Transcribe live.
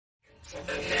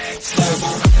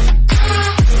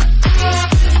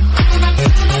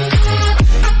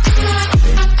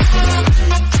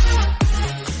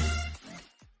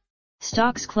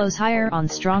Stocks close higher on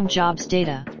strong jobs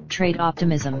data, trade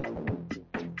optimism.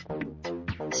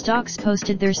 Stocks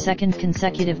posted their second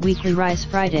consecutive weekly rise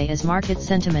Friday as market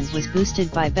sentiment was boosted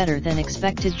by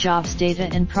better-than-expected jobs data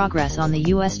and progress on the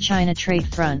U.S.-China trade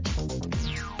front.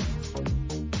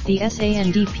 The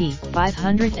S&P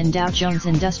 500 and Dow Jones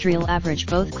Industrial Average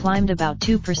both climbed about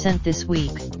 2% this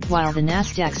week, while the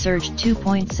Nasdaq surged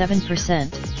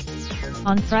 2.7%.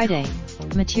 On Friday,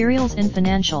 materials and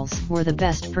financials were the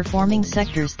best-performing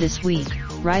sectors this week,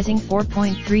 rising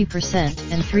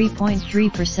 4.3% and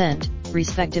 3.3%,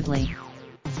 respectively.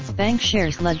 Bank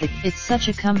shares led It's such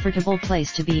a comfortable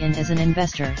place to be in as an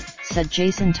investor, said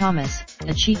Jason Thomas,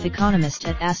 a chief economist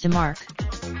at AssetMark.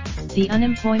 The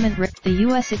unemployment rate. The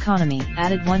U.S. economy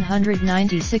added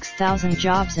 196,000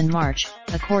 jobs in March,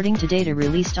 according to data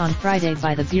released on Friday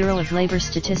by the Bureau of Labor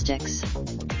Statistics.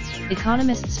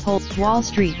 Economists polled. Wall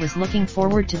Street was looking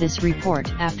forward to this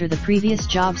report after the previous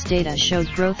jobs data showed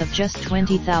growth of just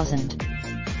 20,000.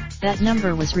 That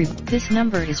number was This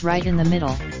number is right in the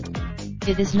middle.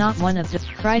 It is not one of the.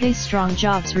 Friday's strong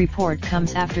jobs report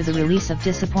comes after the release of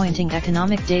disappointing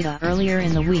economic data earlier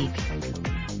in the week.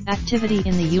 Activity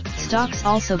in the U.S. Stocks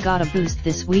also got a boost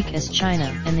this week as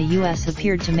China and the U.S.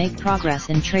 appeared to make progress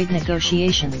in trade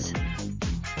negotiations.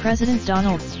 President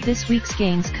Donald. This week's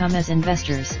gains come as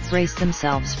investors brace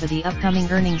themselves for the upcoming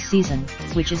earnings season,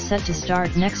 which is set to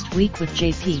start next week with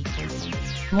J.P.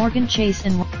 Morgan Chase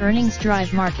and earnings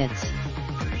drive markets.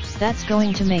 That's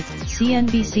going to make.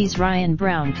 CNBC's Ryan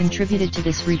Brown contributed to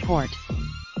this report.